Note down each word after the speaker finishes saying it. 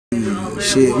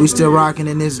Shit, we still rocking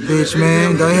in this bitch,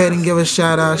 man. Go ahead and give a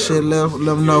shout out, shit. Let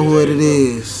them know who it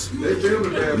is.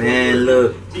 Man,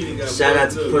 look, shout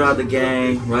out to Put Out the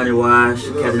Gang, Ronnie Wash,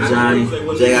 Captain Johnny,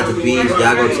 Jay Out the Beach.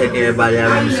 Y'all go check everybody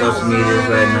out on the social medias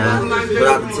right now. Put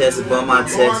Out the Texas, Beaumont,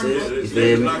 Texas. You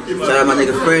feel me? Shout out my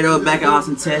nigga Fredo back in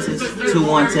Austin, Texas.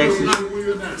 2-1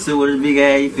 Texas. Still with his big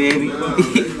ass, you feel me?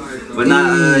 But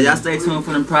nah, y'all stay tuned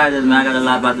for them prizes, man. I got a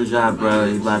lot about to drop, bro.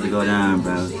 It's about to go down,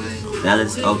 bro.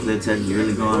 Dallas, Oakland, Texas,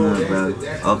 really going up, bro.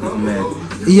 Oakland, America.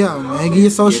 Yeah, man. Give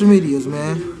your social medias,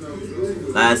 man.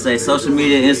 Like I say, social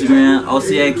media, Instagram,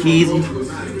 OCA KEEZEE.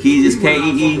 Keezee is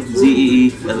K-E-E-Z-E-E.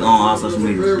 That's on all social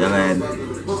media. Y'all had me.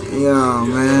 Yeah,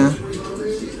 man.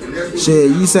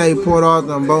 Shit, you say Port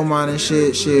Arthur and Beaumont and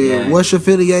shit. Yeah. What's your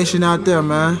affiliation out there,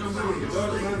 man?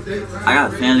 I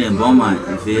got family in Beaumont,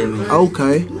 you feel me?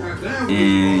 Okay.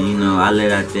 And, you know, I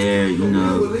lived out there, you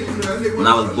know. When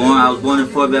I was born in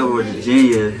Fort Belvoir,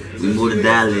 Virginia. We moved to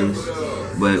Dallas.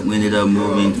 But we ended up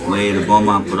moving way to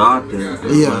Beaumont, Port Arthur. I went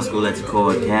to school at the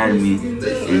OCA Academy.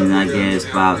 And I guess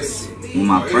about when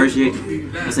my first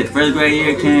grade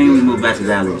year came, we moved back to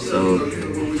Dallas. So,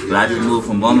 but I just moved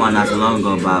from Beaumont not so long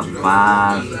ago, about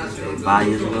five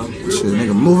years ago. Shit,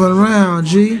 nigga, moving around,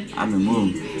 G. I've been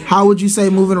moving. How would you say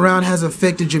moving around has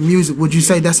affected your music? Would you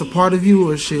say that's a part of you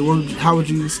or shit? How would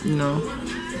you, explain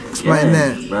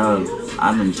that? Bro,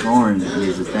 I've been touring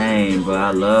is the thing, but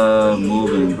I love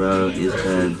moving, bro. It's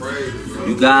cause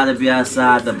you gotta be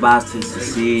outside the box to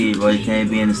succeed, bro. You can't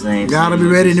be in the same Gotta be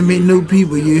ready to meet new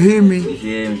people, you hear me? You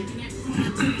hear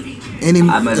me? Any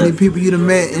people you done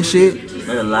met and shit?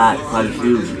 Met a lot, quite a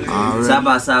few. South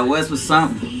by Southwest was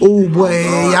something. Oh boy,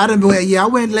 I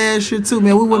went last year too,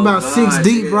 man. We went about 6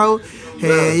 deep, bro.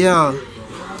 Hell yeah.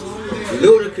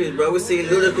 Ludacris, bro. We see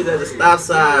Ludacris at the stop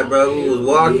sign, bro. We was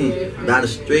walking down the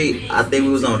street. I think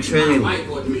we was on Trinity.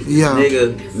 Yeah.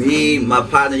 Nigga, me, my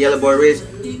partner, Yellow Boy Rich.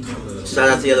 Shout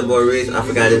out to Yellow Boy Rich. I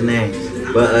forgot his name.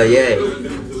 But yeah.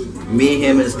 Me,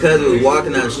 him, and his cousin was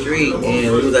walking down the street, and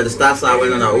we was at the stop sign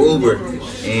waiting on our Uber.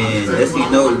 And as you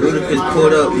know, Ludacris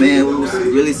pulled up, man. We was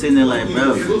really sitting there like,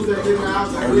 bro,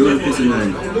 that Ludacris in the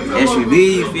SUV,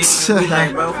 you feel me?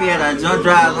 Like, bro, if he had our jump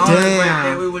drive on,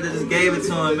 man, we would have just gave it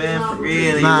to him, man, for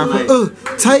real. Nah, like,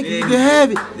 take it, you can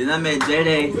have it. Then I met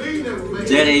J-Day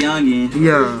Youngin.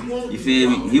 Yeah. You feel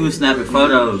me? He was snapping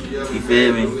photos, you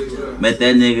feel me? Met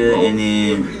that nigga, and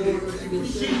then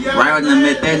right when I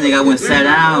met that nigga, I went sat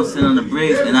down, sitting on the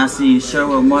bricks, and I seen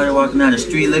Sherwood Marty walking down the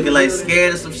street looking like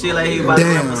scared or some shit, like he was about to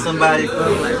run for somebody.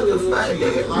 Bro. Like, what the fuck,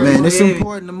 nigga? Man, it's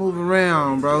important to move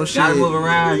around, bro. Shit. Gotta move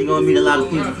around, you gonna meet a lot of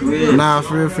people for real. Nah,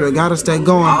 for real. Gotta stay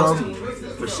going, Austin, bro.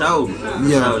 For sure.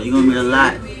 Yeah. You gonna meet a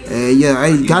lot. Yeah,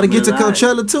 hey, gotta get to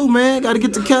Coachella too, man. Gotta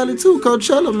get to Cali too,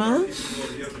 Coachella, man.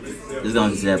 It's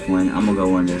gonna get to that point. I'm gonna go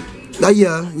one day.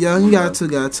 Yeah, you got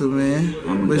to,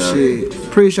 man. But shit,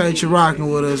 appreciate you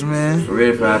rocking with us, man. For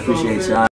real, I appreciate y'all.